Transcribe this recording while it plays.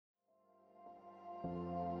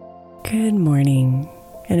Good morning,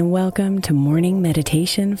 and welcome to Morning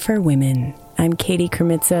Meditation for Women. I'm Katie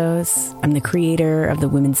Kremitzos. I'm the creator of the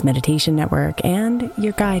Women's Meditation Network and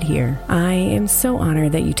your guide here. I am so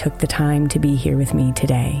honored that you took the time to be here with me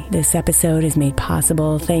today. This episode is made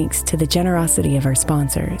possible thanks to the generosity of our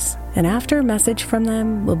sponsors. And after a message from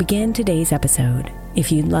them, we'll begin today's episode.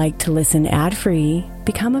 If you'd like to listen ad-free,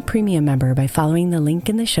 become a premium member by following the link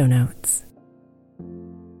in the show notes.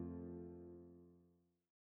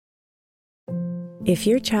 If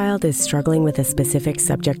your child is struggling with a specific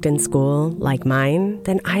subject in school, like mine,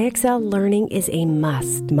 then IXL Learning is a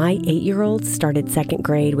must. My 8-year-old started second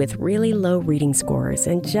grade with really low reading scores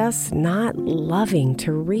and just not loving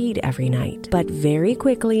to read every night. But very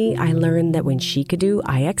quickly, I learned that when she could do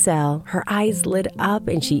IXL, her eyes lit up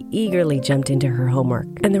and she eagerly jumped into her homework.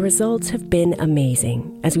 And the results have been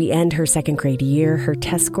amazing. As we end her second grade year, her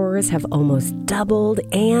test scores have almost doubled,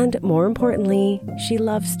 and more importantly, she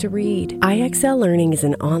loves to read. IXL Learning is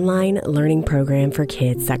an online learning program for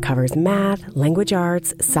kids that covers math, language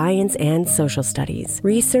arts, science, and social studies.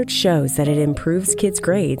 Research shows that it improves kids'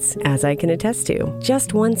 grades, as I can attest to.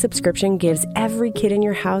 Just one subscription gives every kid in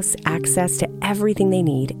your house access to everything they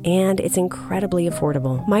need, and it's incredibly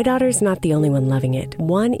affordable. My daughter's not the only one loving it.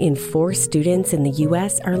 1 in 4 students in the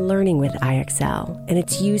U.S. are learning with IXL, and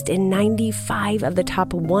it's used in 95 of the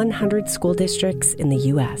top 100 school districts in the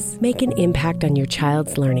U.S. Make an impact on your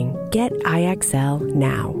child's learning. Get IXL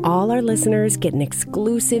now. All our listeners get an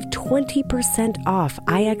exclusive 20% off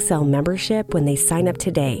IXL membership when they sign up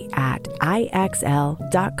today at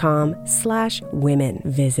IXL.com/women.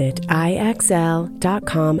 Visit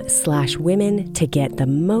IXL.com/women to get the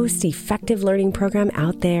most effective learning program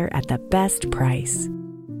out there at the best price.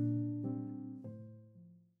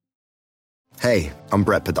 Hey, I'm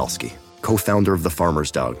Brett Podolsky, co-founder of The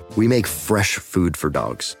Farmer's Dog. We make fresh food for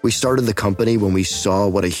dogs. We started the company when we saw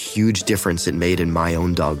what a huge difference it made in my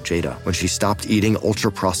own dog, Jada, when she stopped eating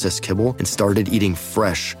ultra-processed kibble and started eating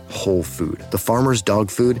fresh, whole food. The Farmer's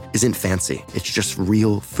Dog food isn't fancy. It's just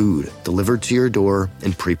real food delivered to your door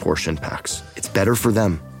in pre-portioned packs. It's better for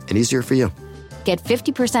them and easier for you. Get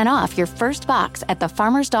 50% off your first box at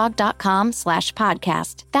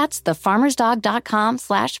thefarmersdog.com/podcast. That's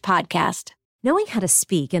thefarmersdog.com/podcast. Knowing how to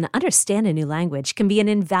speak and understand a new language can be an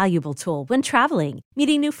invaluable tool when traveling,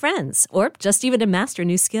 meeting new friends, or just even to master a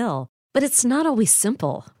new skill. But it's not always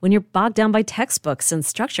simple when you're bogged down by textbooks and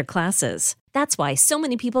structured classes. That's why so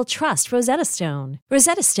many people trust Rosetta Stone.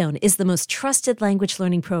 Rosetta Stone is the most trusted language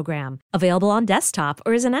learning program, available on desktop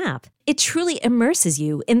or as an app. It truly immerses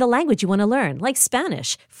you in the language you want to learn, like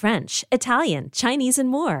Spanish, French, Italian, Chinese, and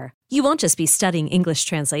more. You won't just be studying English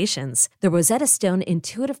translations. The Rosetta Stone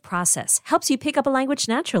intuitive process helps you pick up a language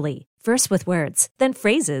naturally, first with words, then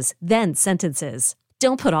phrases, then sentences.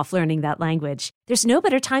 Don't put off learning that language. There's no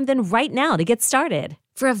better time than right now to get started.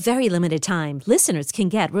 For a very limited time, listeners can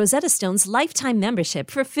get Rosetta Stone's lifetime membership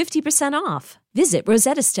for 50% off. Visit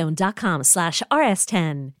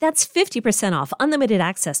rosettastone.com/rs10. That's 50% off unlimited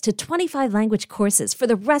access to 25 language courses for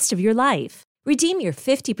the rest of your life. Redeem your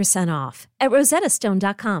 50% off at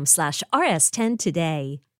rosettastone.com/rs10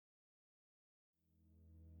 today.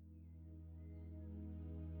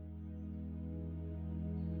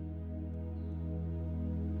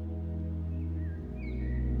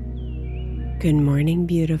 Good morning,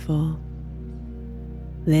 beautiful.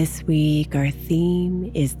 This week, our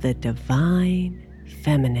theme is the divine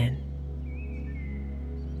feminine.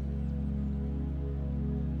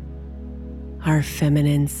 Our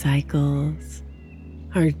feminine cycles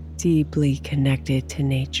are deeply connected to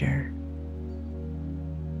nature,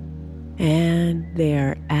 and they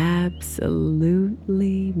are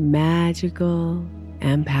absolutely magical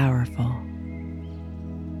and powerful.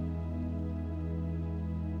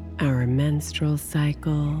 Our menstrual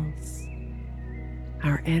cycles,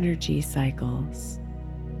 our energy cycles,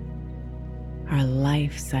 our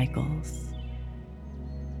life cycles.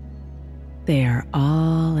 They are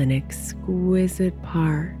all an exquisite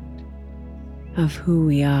part of who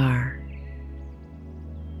we are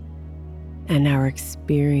and our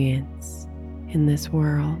experience in this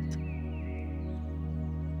world.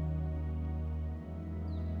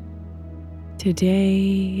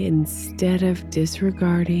 Today, instead of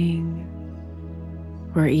disregarding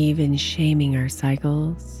or even shaming our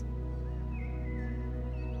cycles,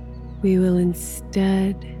 we will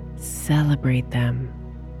instead celebrate them,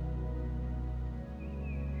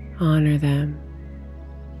 honor them,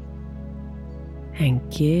 and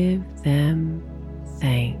give them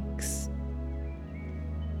thanks.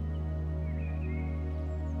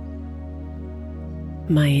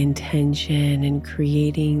 My intention in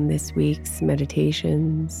creating this week's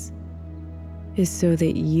meditations is so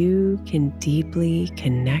that you can deeply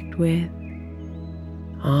connect with,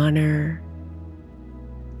 honor,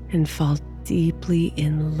 and fall deeply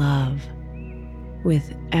in love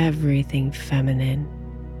with everything feminine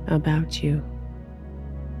about you.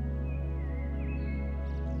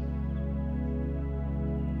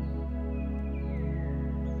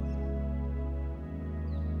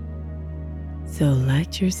 So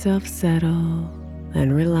let yourself settle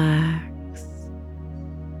and relax,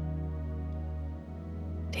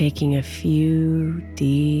 taking a few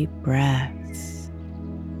deep breaths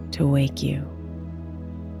to wake you,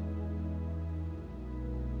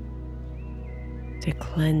 to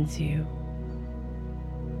cleanse you,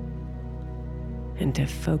 and to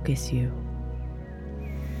focus you.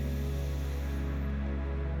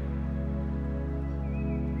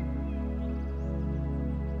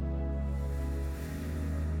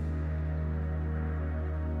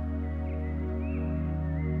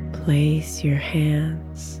 Place your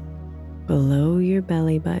hands below your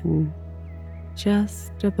belly button,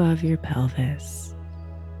 just above your pelvis.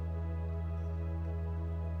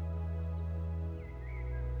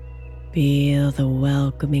 Feel the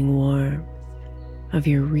welcoming warmth of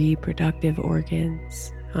your reproductive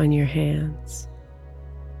organs on your hands,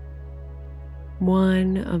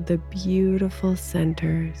 one of the beautiful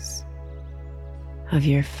centers of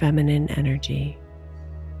your feminine energy.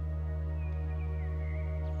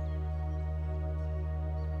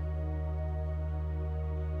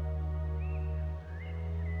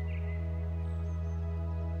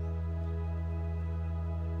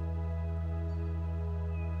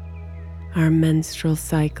 Our menstrual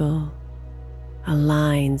cycle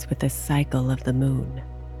aligns with the cycle of the moon.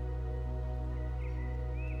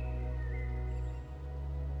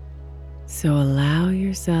 So allow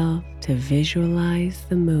yourself to visualize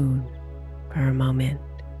the moon for a moment.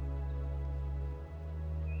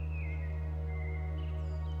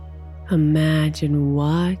 Imagine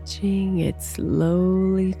watching it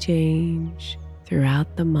slowly change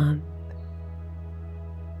throughout the month,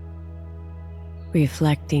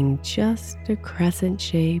 reflecting just a crescent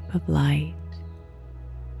shape of light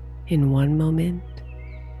in one moment,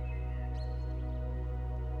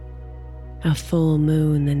 a full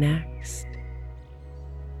moon the next,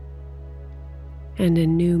 and a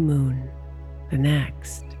new moon the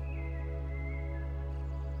next.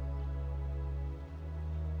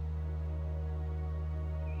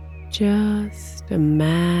 Just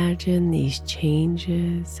imagine these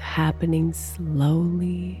changes happening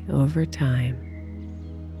slowly over time.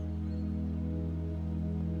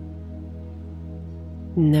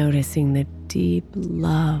 Noticing the deep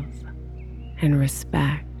love and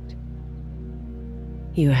respect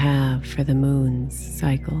you have for the moon's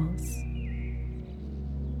cycles.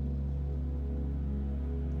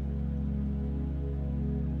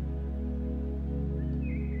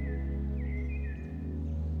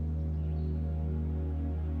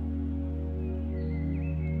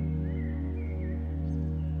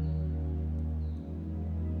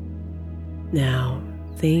 Now,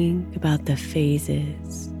 think about the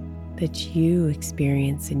phases that you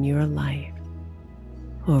experience in your life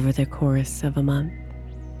over the course of a month,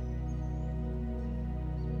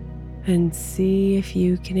 and see if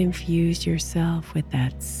you can infuse yourself with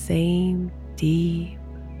that same deep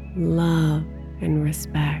love and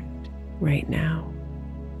respect right now.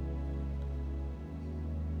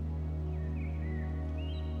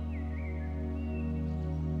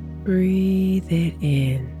 Breathe it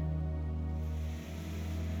in.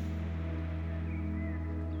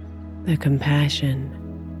 The compassion,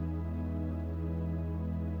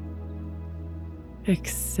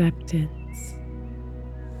 acceptance,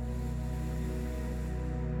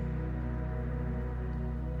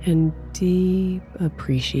 and deep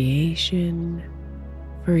appreciation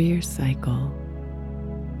for your cycle.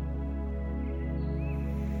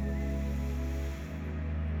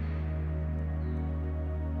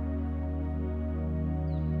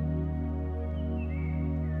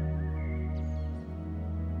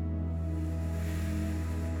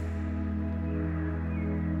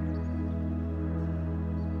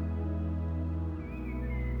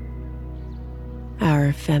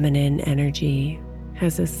 Our feminine energy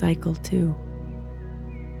has a cycle too.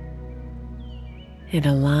 It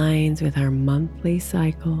aligns with our monthly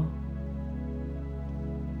cycle,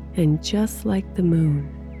 and just like the moon,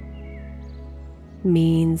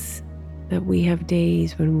 means that we have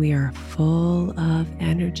days when we are full of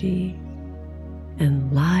energy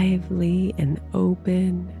and lively and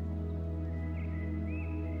open.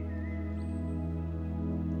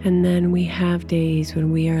 And then we have days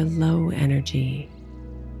when we are low energy,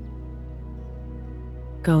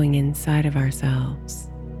 going inside of ourselves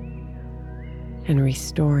and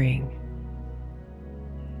restoring.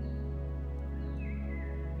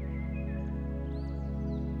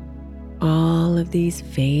 All of these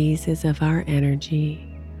phases of our energy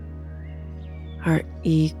are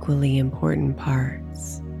equally important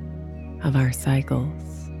parts of our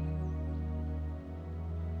cycles.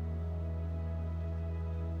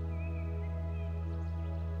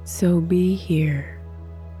 So be here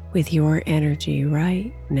with your energy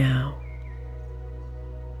right now.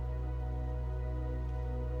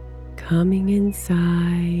 Coming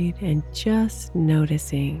inside and just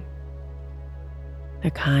noticing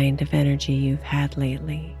the kind of energy you've had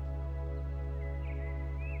lately.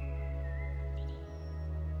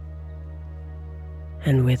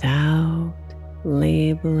 And without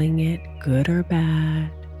labeling it good or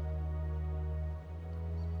bad,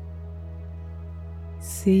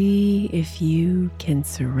 see if you can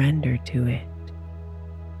surrender to it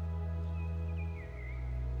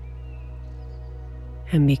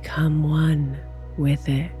and become one with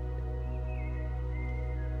it.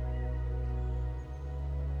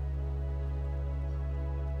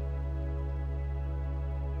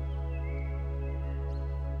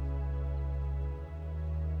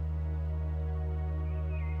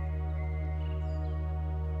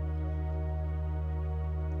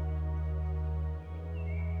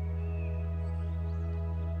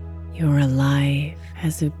 Your life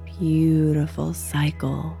has a beautiful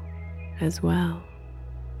cycle as well.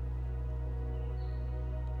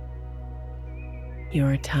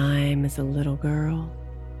 Your time as a little girl,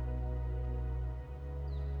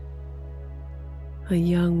 a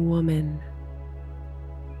young woman,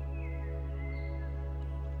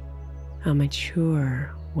 a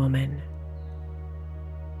mature woman,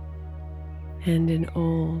 and an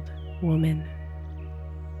old woman.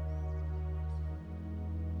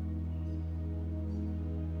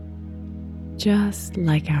 Just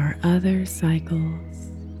like our other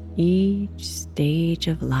cycles, each stage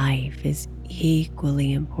of life is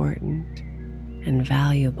equally important and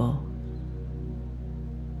valuable.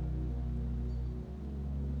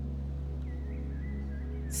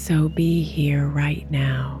 So be here right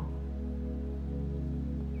now,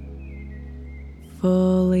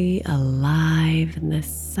 fully alive in the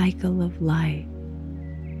cycle of life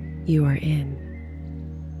you are in.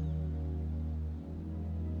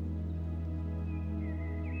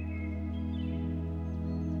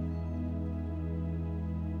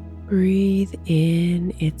 Breathe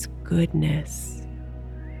in its goodness,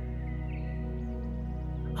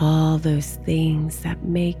 all those things that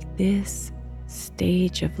make this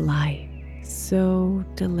stage of life so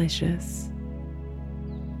delicious.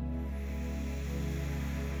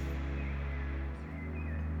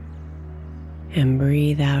 And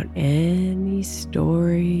breathe out any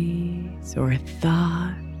stories or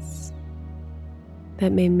thoughts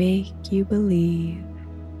that may make you believe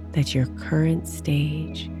that your current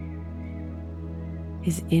stage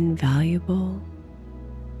is invaluable,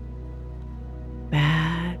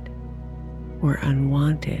 bad, or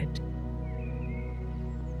unwanted.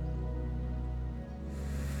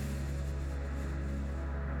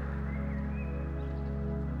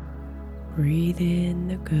 Breathe in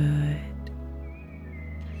the good.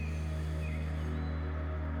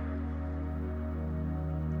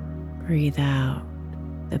 Breathe out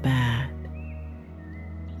the bad.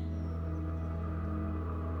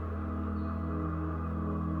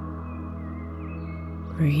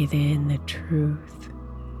 Breathe in the truth.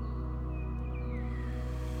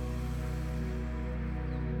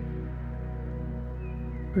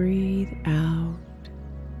 Breathe out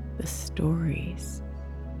the stories.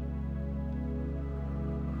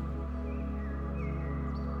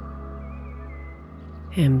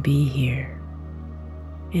 And be here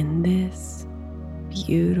in this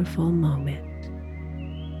beautiful moment,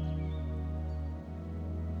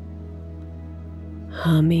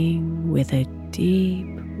 humming with a deep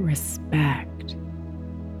respect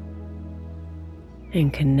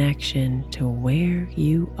and connection to where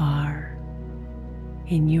you are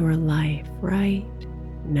in your life right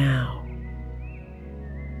now.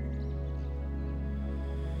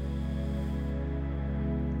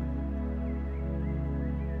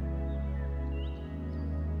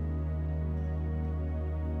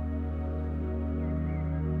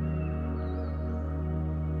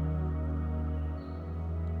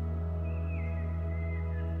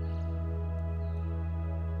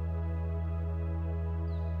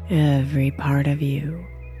 Every part of you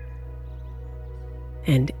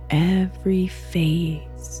and every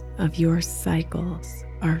phase of your cycles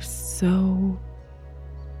are so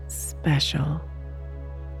special,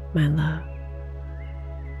 my love.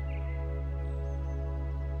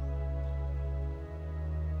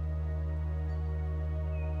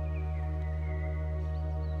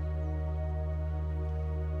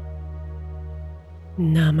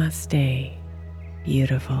 Namaste,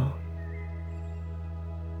 beautiful.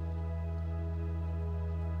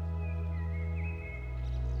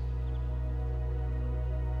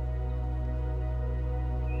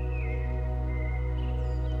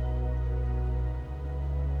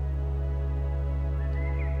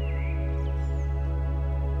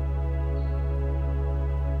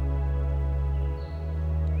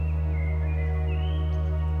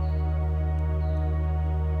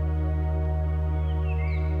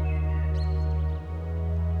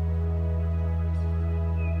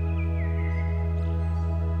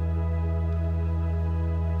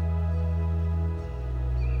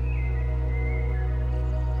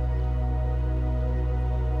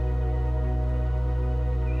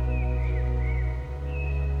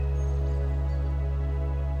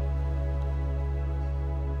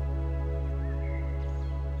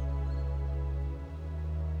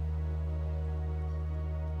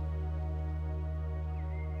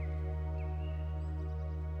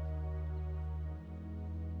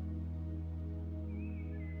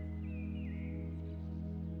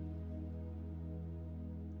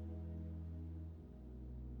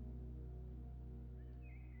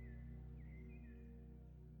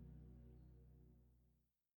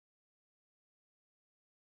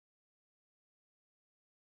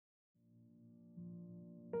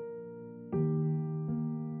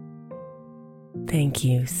 Thank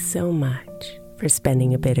you so much for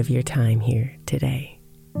spending a bit of your time here today.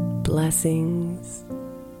 Blessings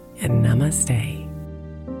and namaste.